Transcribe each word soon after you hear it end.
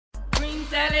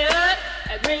Sally up,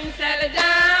 and bring Sally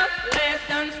down. Last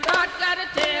done start, gotta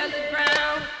tell the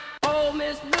ground. Oh,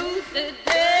 Miss Lucy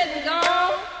dead and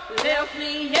gone, left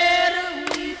me here to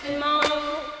weep and moan.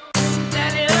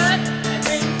 Sally up, and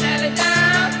bring Sally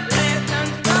down. Last done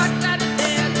start, gotta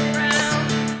tell the ground.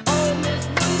 Oh, Miss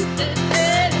Lucy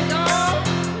dead and gone,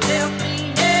 left me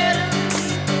here to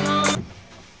weep and moan.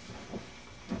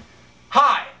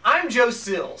 Hi, I'm Joe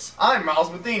Sills. I'm Miles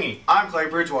Matheny. I'm Clay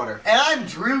Bridgewater. And I'm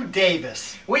Drew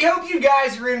Davis. We hope you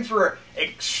guys are in for an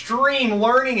extreme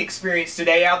learning experience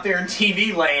today out there in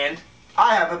TV land.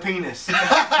 I have a penis.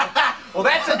 Well,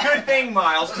 that's a good thing,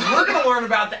 Miles, because we're going to learn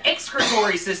about the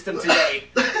excretory system today.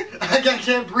 I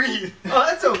can't breathe. Oh,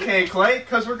 that's okay, Clay,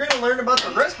 because we're going to learn about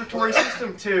the respiratory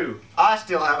system, too. I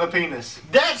still have a penis.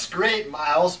 That's great,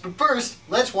 Miles. But first,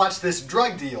 let's watch this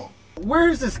drug deal.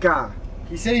 Where's this guy?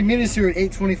 He said he met us here at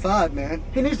 8:25, man.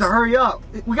 He needs to hurry up.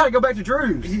 We gotta go back to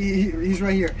Drew's. He's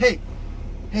right here. Hey,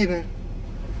 man.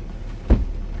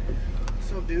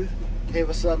 What's up, dude? Hey,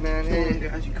 what's up, man? Hey, Hey.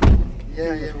 guys, you cool?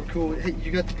 Yeah, we're cool. Hey,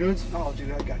 you got the goods? Oh,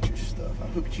 dude, I got your stuff. I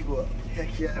hooked you up.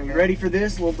 Heck yeah, Are you man. ready for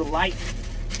this little delight?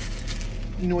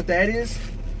 You know what that is?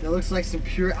 That looks like some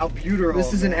pure albuterol.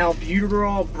 This is an man.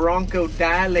 albuterol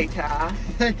bronchodilator.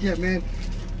 Heck yeah, man.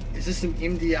 Is this some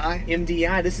MDI?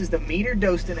 MDI. This is the meter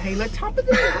dosed inhaler, top of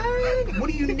the line. What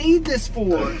do you need this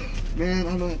for?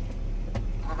 Man,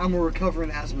 I'm a recovering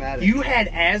asthmatic. You had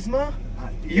asthma?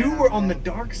 You Yeah, were on the man.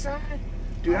 dark side?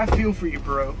 Dude, I feel for you,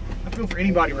 bro. I feel for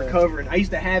anybody recovering. I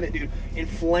used to have it, dude.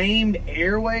 Inflamed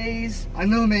airways. I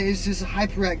know, man. It's just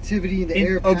hyperactivity in the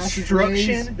air passageways.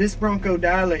 Obstruction. This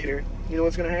bronchodilator. You know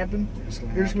what's gonna happen? You're just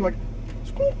gonna be like,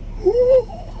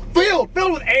 filled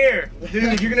with air,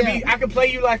 dude. You're gonna be. I could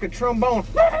play you like a trombone.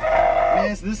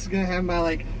 Man, so this is gonna have my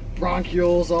like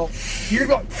bronchioles all. You're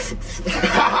going,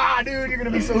 dude. You're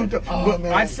gonna be so hooked up. Oh, But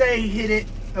man. I'd say hit it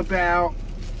about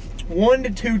 1 to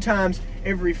 2 times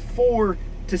every 4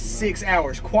 to 6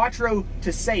 hours. Quattro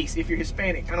to 6 if you're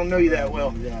Hispanic. I don't know you that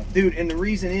well, Yeah. dude. And the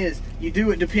reason is you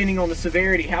do it depending on the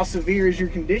severity. How severe is your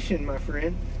condition, my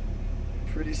friend?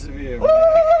 Pretty severe.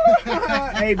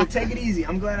 Hey, but take it easy.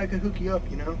 I'm glad I could hook you up,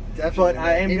 you know. Definitely, But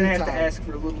I am gonna have to anytime. ask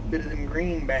for a little bit of them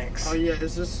greenbacks. Oh yeah,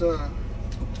 is this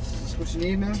what you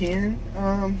need, man? 10.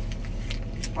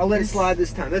 I'll let it slide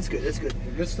this time. That's good. That's good.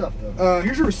 Good stuff though.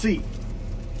 Here's a receipt.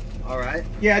 All right.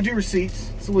 Yeah, I do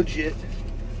receipts. It's legit.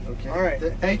 Okay. All right.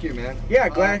 Thank you, man. Yeah,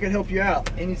 glad I could help you out.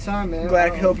 Anytime, man. Glad I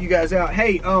could help you guys out.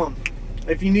 Hey,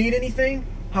 if you need anything,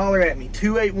 holler at me.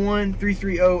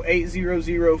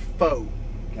 281-330-800-FO.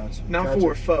 Gotcha. Not Gotcha.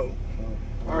 4, FO.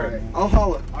 All right. I'll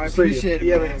holler. I See ya. appreciate it,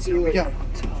 Yeah, man. See you We later. got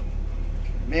on top.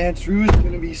 Man, Drew's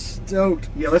gonna be stoked.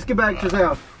 Yeah, let's get back to his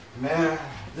house. Man,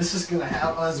 this is gonna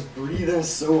have us breathing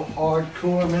so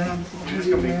hardcore, man. It's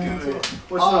gonna be good.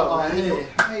 What's Oh, up, man? hey.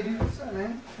 Hey, dude, what's up,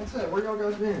 man? What's up? Where y'all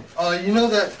guys been? You know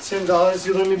that $10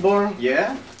 you let me borrow?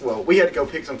 Yeah? Well, we had to go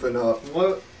pick something up.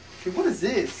 What? What is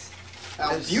this?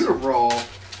 It's- Albuterol.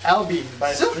 Albie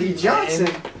by Silky Steve Johnson.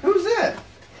 Lane. Who's that?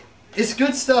 It's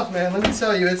good stuff, man. Let me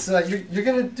tell you, it's you're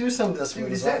gonna do some of this Dude,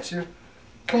 with us, is that- aren't you?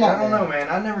 Come on, I don't know, man.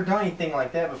 I've never done anything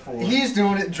like that before. He's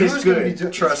doing it. Drew's It's gonna good. be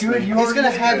doing. Trust me. He's gonna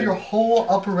have good. your whole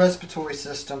upper respiratory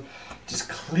system just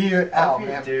clear out, Okay,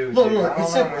 man. dude, Look, dude, look, I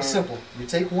it's don't simple. know, It's man. simple. You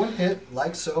take one hit,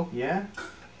 like so. Yeah?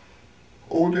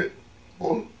 Hold it.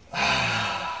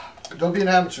 Don't be an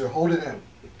amateur. Hold it in.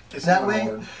 It's That not way,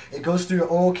 hard. it goes through your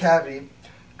oral cavity,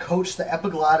 coats the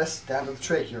epiglottis down to the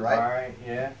trachea, right? Alright,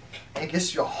 yeah. And it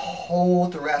gets your whole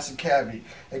thoracic cavity.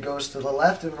 It goes to the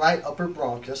left and right upper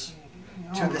bronchus,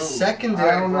 to the secondary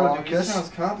I don't know, dude. This bronchus. sounds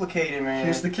complicated, man.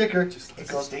 Here's the kicker. Just- It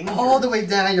this goes is dangerous. all the way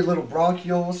down your little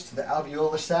bronchioles to the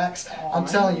alveolar sacs. Oh, I'm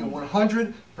man. telling you,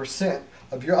 100%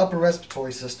 of your upper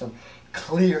respiratory system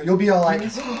clear. You'll be all like,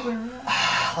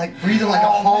 like breathing like a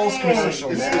Halls man. commercial.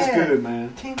 This man. is good,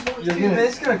 man. You're Dude, gonna-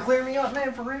 that's gonna clear me up,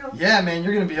 man, for real? Yeah, man,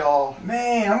 you're gonna be all.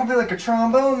 Man, I'm gonna be like a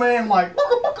trombone, man, like.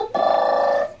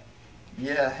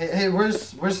 Yeah. Hey,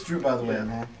 where's Drew, by the way,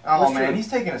 man? Oh, Where's man, Drew? he's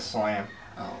taking a slam.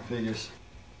 Oh, figures.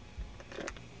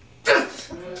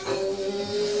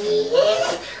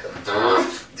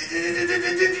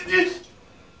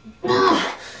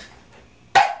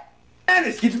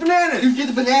 Bananas! Get the bananas! You get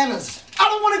the bananas. I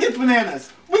don't want to get the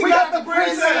bananas! We got the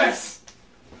princess!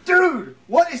 Dude,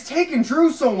 what is taking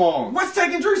Drew so long? What's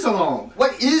taking Drew so long?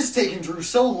 What is taking Drew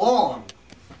so long?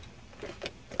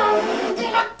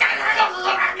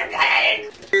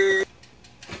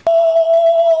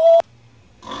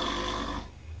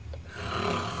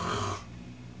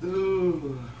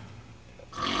 Ooh.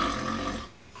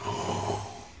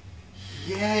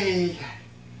 Yay.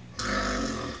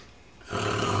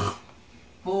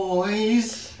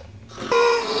 Boys.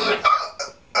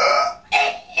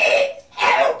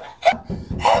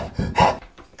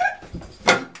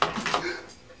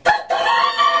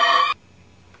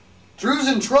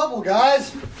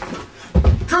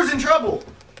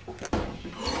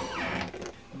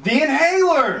 The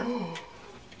inhaler!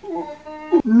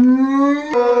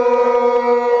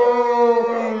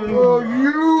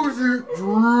 Use it,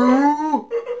 Drew!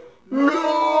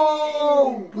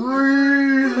 No!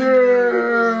 Breathe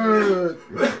it!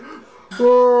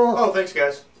 Oh, thanks,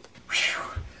 guys.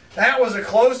 That was a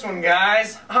close one,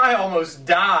 guys. I almost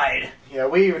died. Yeah,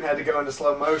 we even had to go into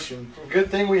slow motion.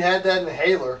 Good thing we had that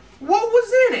inhaler. What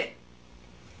was in it?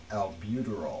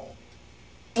 Albuterol.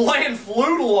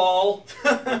 Blanflutalol.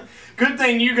 Good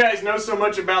thing you guys know so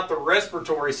much about the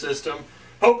respiratory system.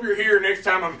 Hope you're here next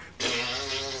time I'm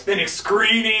then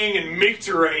excreting and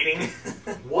micturating.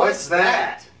 What's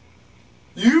that?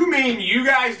 You mean you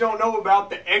guys don't know about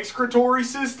the excretory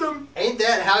system? Ain't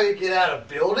that how you get out of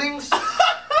buildings?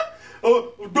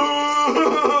 Who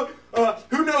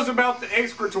knows about the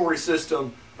excretory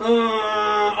system?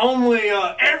 Only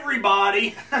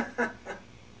everybody.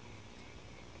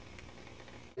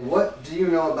 What do you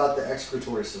know about the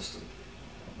excretory system?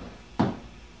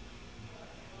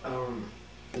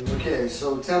 Okay,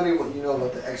 so tell me what you know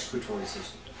about the excretory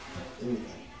system. Anything.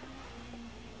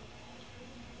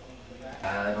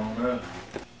 I don't know.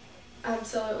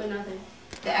 Absolutely nothing.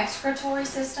 The excretory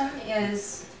system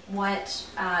is what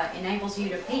enables you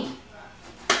to pee.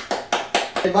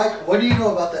 Hey Mike, what do you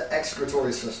know about the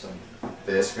excretory system?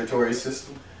 The excretory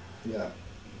system? Yeah.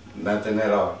 Nothing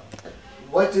at all.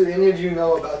 What do any of you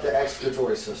know about the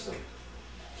excretory system?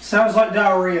 Sounds like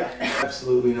diarrhea.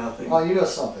 Absolutely nothing. Oh, you know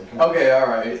something. Come on. Okay,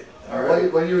 alright.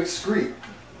 Alright. What do you excrete?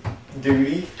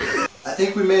 Duty. I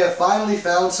think we may have finally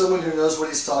found someone who knows what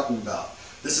he's talking about.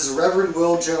 This is Reverend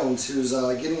Will Jones, who's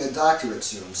getting a doctorate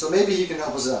soon, so maybe he can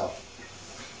help us out.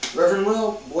 Reverend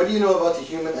Will, what do you know about the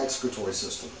human excretory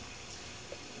system?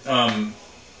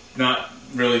 Not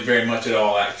really very much at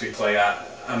all, actually, Clay.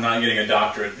 I'm not getting a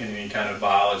doctorate in any kind of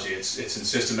biology. It's in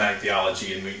systematic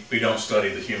theology, and we don't study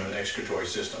the human excretory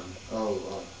system.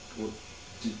 Oh, well,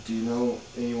 do you know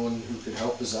anyone who could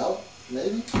help us out,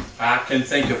 maybe? I can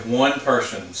think of one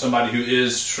person, somebody who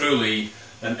is truly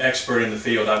an expert in the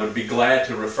field. I would be glad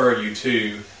to refer you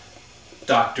to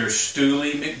Dr.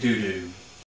 Stooley McDoodoo.